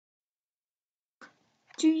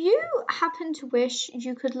Do you happen to wish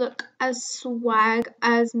you could look as swag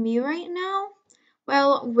as me right now?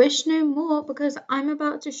 Well, wish no more because I'm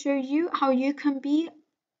about to show you how you can be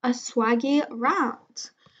a swaggy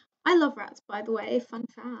rat. I love rats, by the way, fun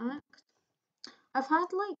fact. I've had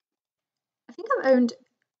I think I've owned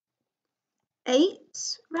 8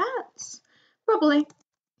 rats, probably.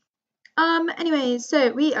 Anyways,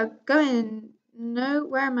 so we are going, no,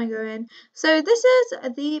 where am I going? So this is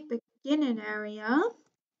the beginning area.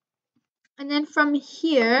 And then from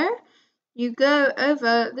here, you go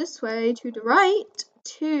over this way to the right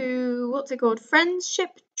to, what's it called? Friendship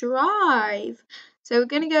Drive. So we're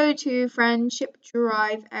going to go to Friendship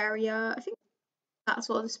Drive area. I think that's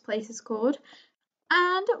what this place is called.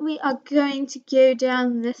 And we are going to go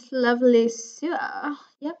down this lovely sewer.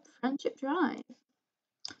 Yep, Friendship Drive.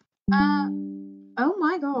 Oh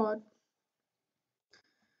my god.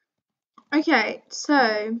 Okay,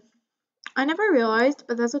 so I never realized,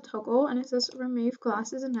 but there's a toggle and it says remove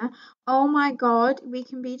glasses in there. Oh my god, we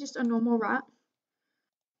can be just a normal rat.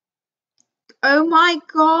 Oh my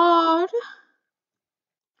god.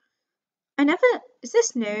 Is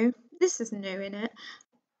this new? This is new, innit?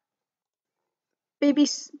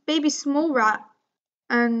 Baby small rat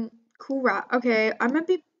and cool rat. Okay, I'm a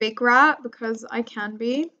big rat because I can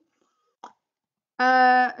be.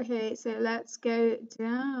 Okay, so let's go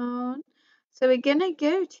down. So we're gonna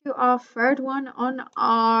go to our third one on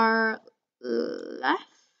our left?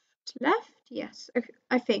 Yes, okay,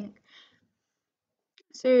 I think.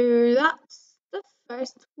 So that's the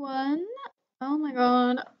first one. Oh my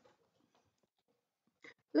god.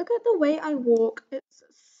 Look at the way I walk. It's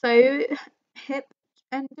so hip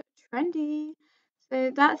and trendy.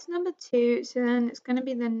 So that's number 2. So then it's gonna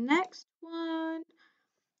be the next one.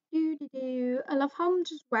 I love how I'm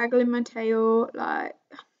just waggling my tail, like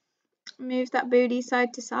move that booty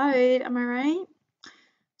side to side. Am I right?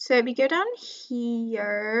 So we go down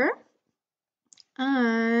here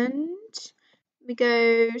and we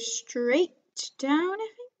go straight down,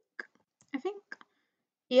 I think.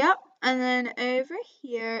 Yep, and then over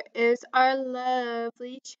here is our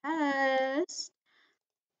lovely chest.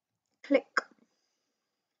 Click.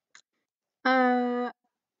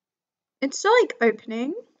 It's still like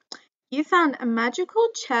opening. You found a magical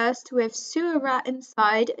chest with sewer rat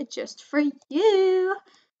inside just for you.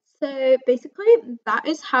 So basically that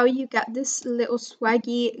is how you get this little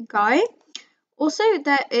swaggy guy. Also,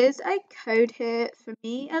 there is a code here for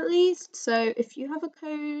me at least. So if you have a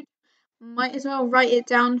code, might as well write it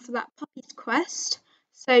down for that puppy's quest.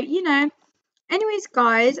 So, you know. Anyways,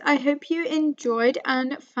 guys, I hope you enjoyed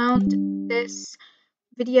and found this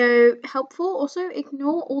video helpful. Also,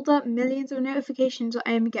 ignore all the millions of notifications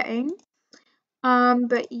I am getting.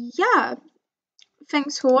 But yeah,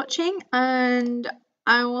 thanks for watching, and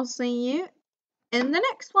I will see you in the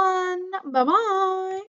next one. Bye bye.